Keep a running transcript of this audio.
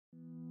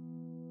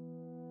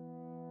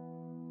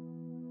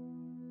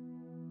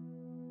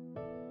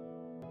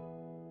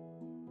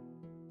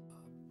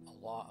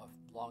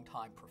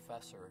longtime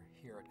professor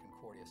here at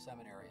Concordia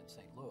Seminary in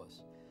St. Louis,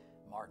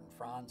 Martin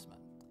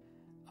Franzmann,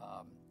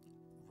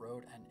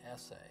 wrote an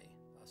essay,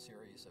 a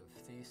series of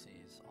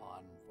theses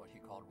on what he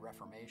called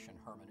Reformation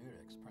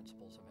hermeneutics,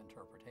 principles of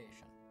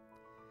interpretation.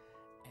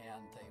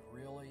 And they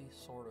really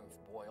sort of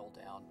boil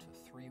down to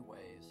three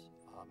ways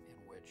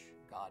in which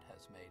God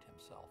has made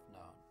himself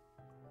known.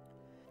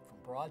 From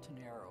broad to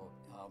narrow,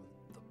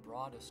 the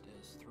broadest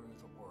is through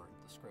the Word,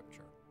 the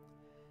Scripture.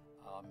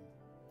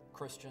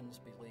 Christians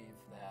believe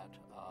that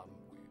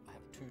we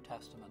have two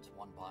Testaments,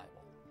 one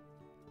Bible,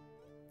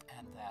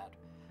 and that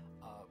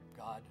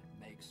God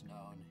makes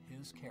known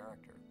his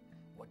character.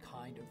 What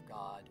kind of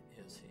God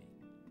is he?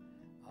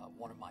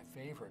 One of my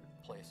favorite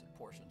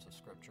portions of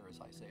Scripture is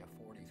Isaiah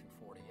 40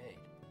 through 48,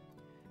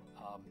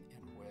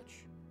 in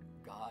which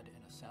God,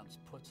 in a sense,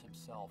 puts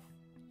himself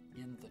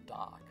in the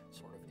dock,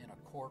 sort of in a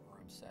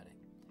courtroom setting,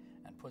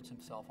 and puts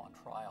himself on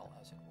trial,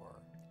 as it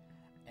were,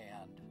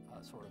 and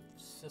sort of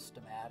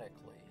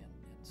systematically, in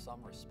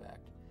some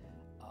respect,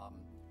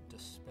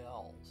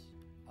 dispels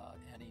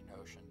any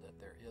notion that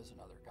there is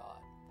another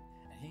God.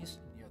 And he's,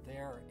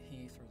 there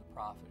he, through the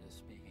prophet, is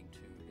speaking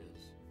to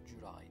his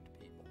Judahite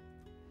people,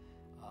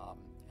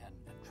 and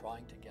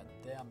trying to get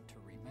them to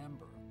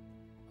remember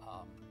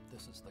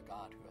this is the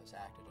God who has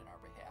acted in our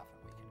behalf,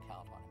 and we can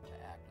count on him to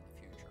act in the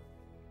future.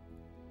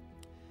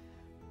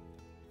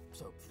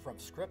 So from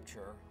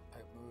Scripture, I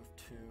move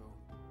to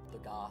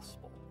the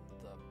gospel,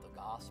 the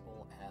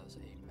gospel as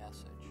a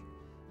message,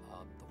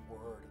 the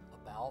word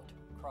about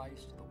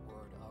Christ, the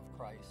word of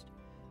Christ,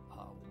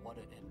 what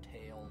it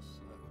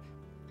entails,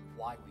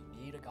 why we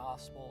need a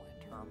gospel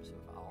in terms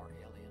of our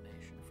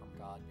alienation from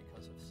God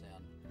because of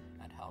sin,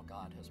 and how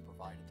God has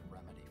provided the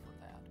remedy for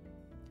that.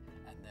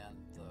 And then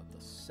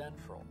the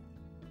central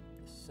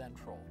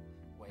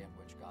way in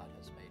which God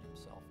has made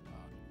himself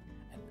known,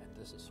 and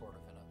this is sort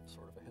of in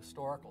a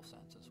historical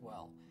sense as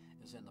well,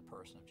 is in the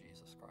person of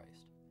Jesus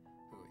Christ,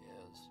 who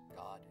is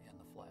God in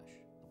the flesh.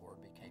 The Word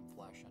became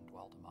flesh and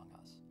dwelt among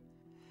us.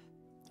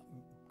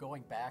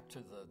 Going back to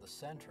the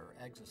center,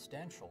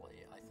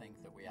 existentially, I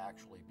think that we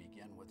actually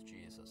begin with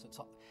Jesus.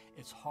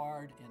 It's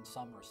hard in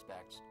some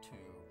respects to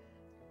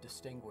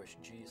distinguish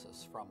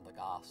Jesus from the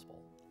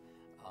gospel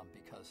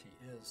because he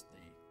is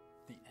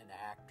the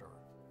enactor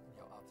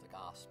of the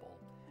gospel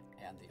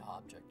and the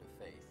object of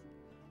faith.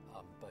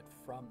 But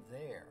from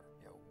there,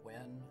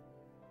 when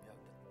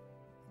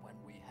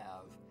we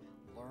have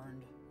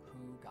learned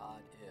who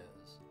God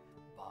is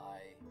by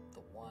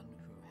the one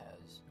who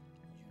has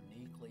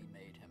uniquely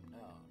made him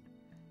known,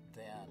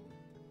 then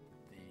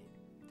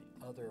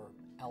the other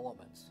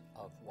elements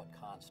of what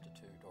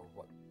constitute or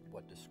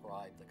what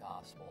describe the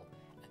gospel,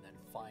 and then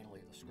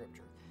finally the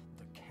Scripture,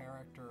 the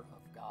character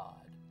of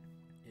God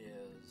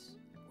is,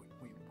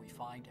 we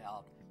find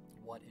out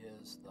what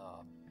is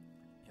the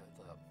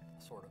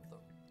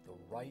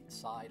right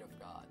side of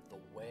God, the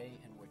way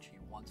in which he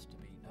wants to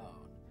be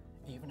known.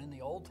 Even in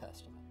the Old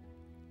Testament,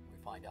 we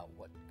find out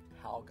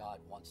how God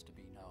wants to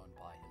be known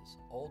by his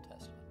Old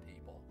Testament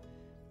people,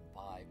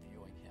 by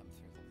viewing him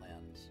through the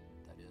lens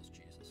that is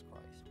Jesus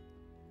Christ.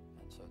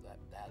 And so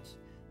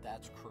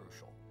that's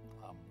crucial.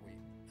 We,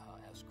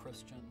 as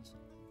Christians,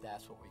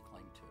 that's what we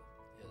cling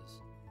to,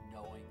 is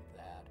knowing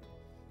that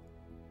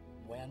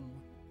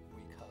when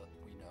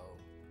we know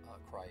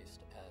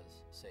Christ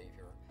as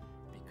Savior,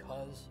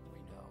 because we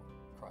know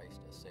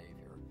Christ as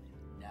Savior,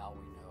 now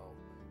we know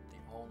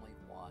the only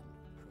one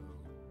who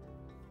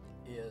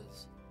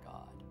is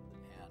God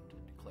and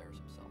declares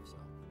himself so.